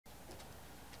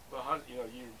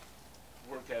you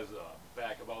worked as a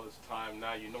backup all this time.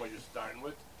 Now you know you're starting.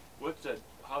 What's that?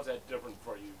 How's that different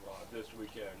for you this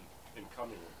weekend in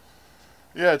coming week?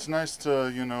 Yeah, it's nice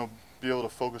to be able to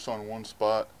focus on one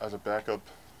spot as a backup.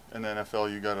 In the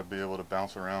NFL, you got to be able to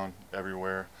bounce around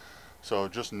everywhere. So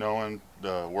just knowing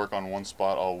to work on one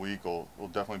spot all week will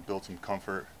definitely build some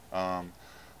comfort.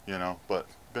 But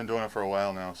been doing it for a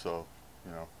while now, so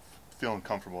feeling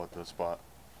comfortable at this spot.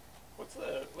 What's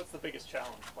the biggest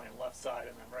challenge playing left side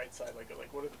and then right side?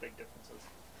 Like what are the big differences?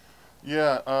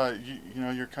 Yeah,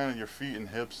 you're kind of your feet and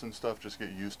hips and stuff just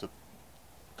get used to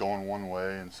going one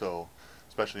way, and so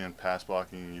especially in pass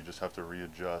blocking, you just have to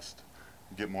readjust,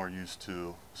 get more used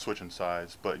to switching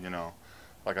sides. But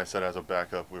like I said, as a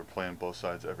backup, we were playing both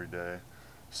sides every day,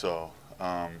 so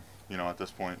at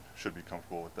this point, should be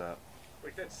comfortable with that.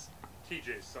 Like that's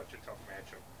TJ is such a tough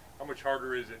matchup. How much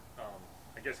harder is it?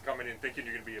 I guess coming in thinking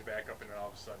you're going to be a backup and then all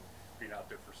of a sudden being out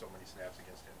there for so many snaps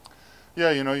against him.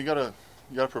 Yeah, you gotta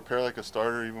prepare like a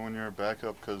starter even when you're a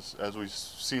backup, because as we've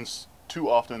seen too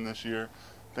often this year,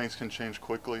 things can change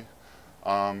quickly.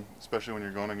 Especially when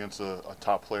you're going against a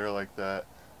top player like that,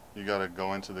 you got to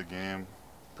go into the game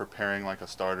preparing like a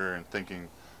starter and thinking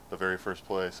the very first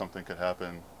play something could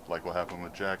happen, like what happened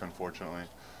with Jack, unfortunately.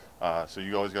 So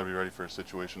you always got to be ready for a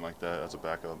situation like that as a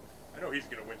backup. I know he's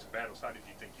going to win some battles. How did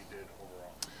you think you did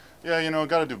overall? Yeah,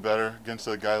 got to do better against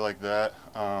a guy like that.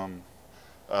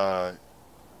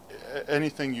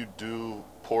 Anything you do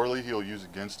poorly, he'll use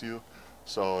against you.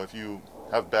 So if you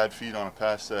have bad feet on a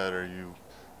pass set or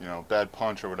bad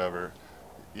punch or whatever,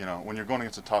 when you're going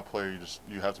against a top player,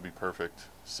 you have to be perfect.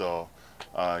 So,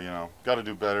 got to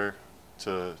do better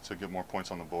to get more points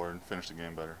on the board and finish the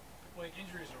game better. Well,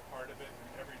 injuries are part of it,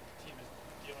 and every team is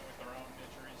dealing with their own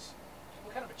injuries.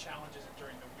 What kind of a challenge is it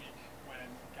during the week when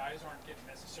guys aren't getting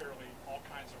necessarily all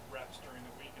kinds of reps during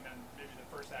the week, and then maybe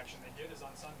the first action they get is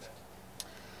on Sunday?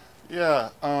 Yeah,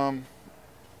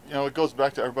 it goes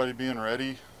back to everybody being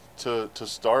ready to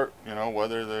start,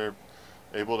 whether they're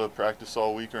able to practice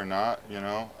all week or not.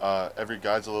 Every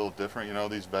guy's a little different.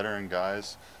 These veteran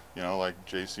guys, like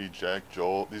JC, Jack,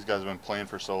 Joel, these guys have been playing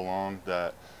for so long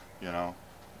that,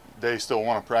 they still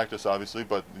want to practice, obviously,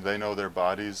 but they know their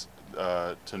bodies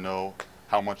to know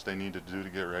how much they need to do to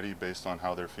get ready based on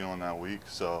how they're feeling that week.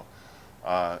 So,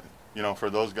 for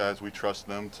those guys, we trust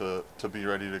them to be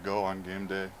ready to go on game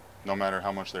day, no matter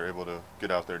how much they're able to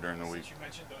get out there during the week. Since you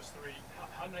mentioned those three,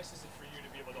 how nice is it for you to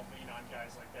be able to lean on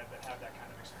guys like that have that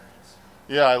kind of experience?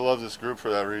 Yeah, I love this group for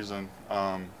that reason.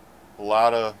 A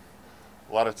lot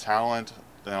of talent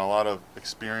and a lot of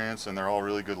experience, and they're all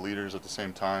really good leaders at the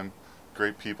same time.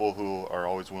 Great people who are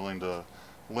always willing to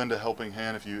lend a helping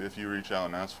hand if you reach out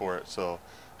and ask for it. So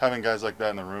having guys like that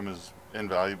in the room is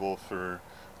invaluable for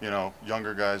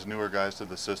younger guys, newer guys to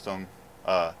the system,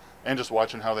 and just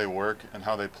watching how they work and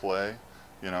how they play.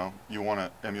 You want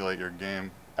to emulate your game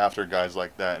after guys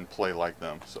like that and play like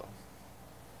them. So.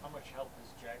 How much help has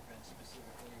Jack been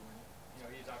specifically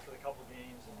when he's out for a couple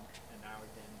games and now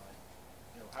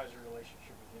again, how's your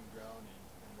relationship with him grown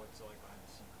and what's it like behind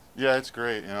the scenes? Yeah, it's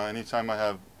great. Anytime I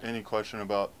have any question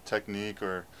about technique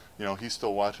or he's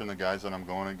still watching the guys that I'm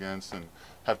going against and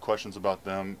have questions about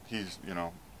them, he's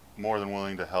more than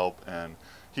willing to help, and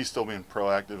he's still being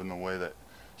proactive in the way that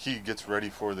he gets ready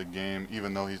for the game,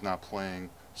 even though he's not playing,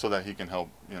 so that he can help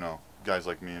guys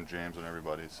like me and James and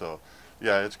everybody. So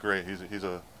yeah, it's great. He's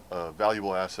a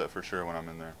valuable asset for sure when I'm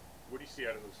in there. What do you see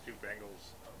out of those two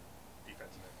Bengals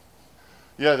defensive ends?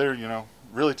 Yeah, they're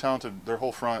really talented. Their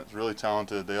whole front is really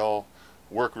talented. They all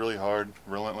work really hard,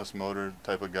 relentless motor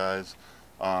type of guys.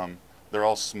 They're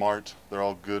all smart. They're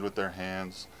all good with their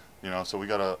hands. So we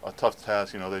got a tough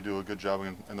task. They do a good job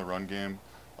in the run game.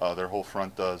 Their whole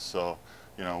front does. So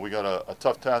we got a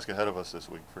tough task ahead of us this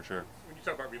week for sure. When you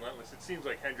talk about relentless, it seems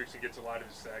like Hendrickson gets a lot of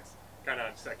his sacks kind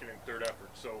of on second and third effort.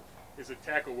 So as a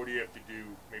tackle, what do you have to do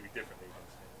maybe differently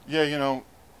against him? Yeah,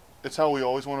 it's how we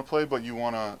always want to play, but you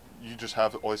just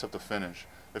always have to finish.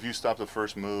 If you stop the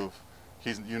first move,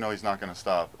 he's not going to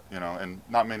stop. And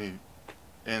not many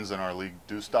ends in our league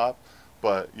do stop.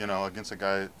 But against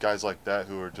guys like that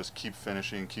who are just keep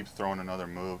finishing, keep throwing another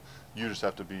move, you just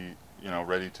have to be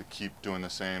ready to keep doing the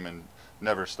same and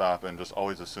never stop, and just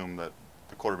always assume that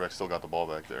the quarterback still got the ball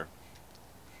back there.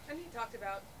 And you talked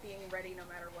about being ready no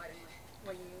matter what, and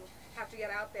when you have to get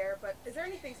out there. But is there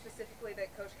anything specifically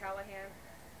that Coach Callahan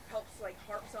helps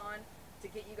harps on to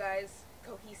get you guys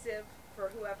cohesive for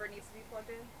whoever needs to be plugged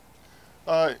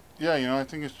in? Yeah, I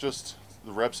think it's just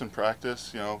the reps in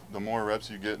practice. The more reps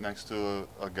you get next to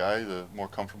a guy, the more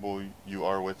comfortable you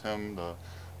are with him. The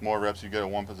more reps you get at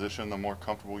one position, the more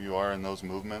comfortable you are in those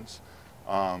movements.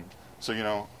 So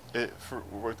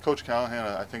with Coach Callahan,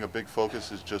 I think a big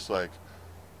focus is just like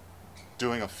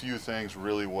doing a few things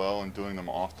really well and doing them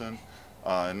often,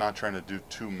 and not trying to do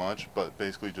too much, but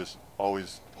basically just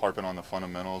always harping on the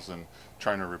fundamentals and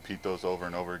trying to repeat those over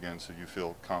and over again so you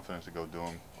feel confident to go do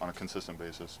them on a consistent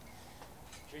basis.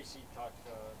 JC talked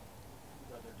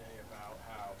the other day about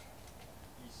how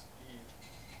he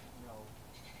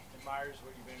admires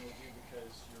what you've been able to do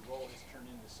because your role has turned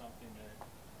into something that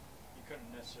you couldn't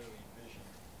necessarily envision,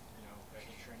 back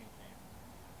in training camp.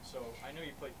 So I know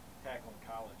you played tackle in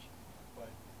college, but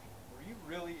were you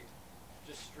really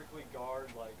just strictly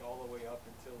guard, like all the way up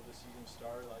until the season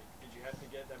started? Like, did you have to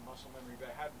get that muscle memory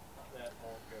back? How did that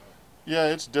all go? Yeah,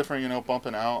 it's different,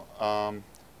 bumping out.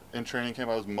 In training camp,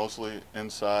 I was mostly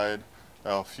inside.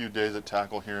 A few days at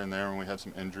tackle here and there when we had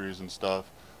some injuries and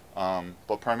stuff,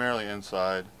 but primarily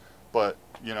inside. But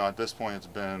at this point, it's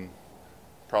been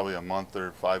probably a month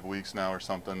or 5 weeks now or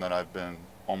something that I've been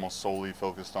almost solely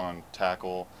focused on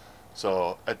tackle.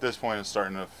 So at this point, it's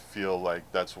starting to feel like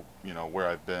that's where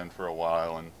I've been for a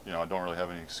while, and I don't really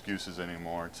have any excuses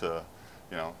anymore to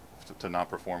to not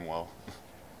perform well.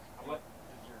 What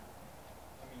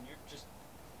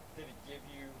did it give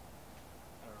you,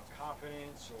 I don't know,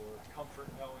 confidence or comfort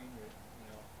knowing that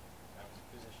that was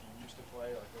a position you used to play?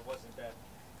 Like, it wasn't that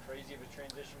crazy of a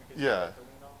transition because you had to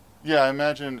lean on? Yeah, I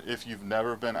imagine if you've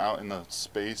never been out in the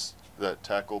space that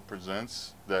tackle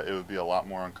presents, that it would be a lot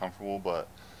more uncomfortable. But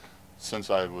since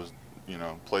I was,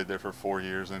 played there for 4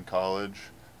 years in college,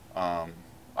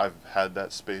 I've had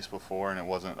that space before, and it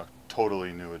wasn't a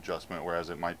totally new adjustment, whereas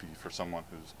it might be for someone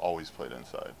who's always played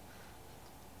inside.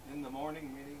 In the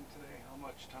morning meeting today, how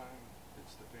much time did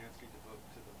Stefanski devote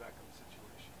to the Beckham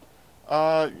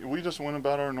situation? We just went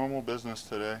about our normal business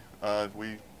today.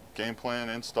 We game plan,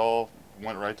 install,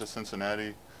 went right to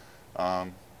Cincinnati.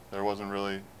 There wasn't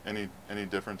really any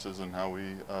differences in how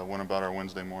we went about our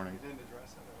Wednesday morning. You didn't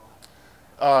address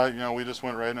it at all? We just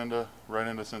went right into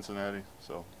Cincinnati.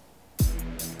 So.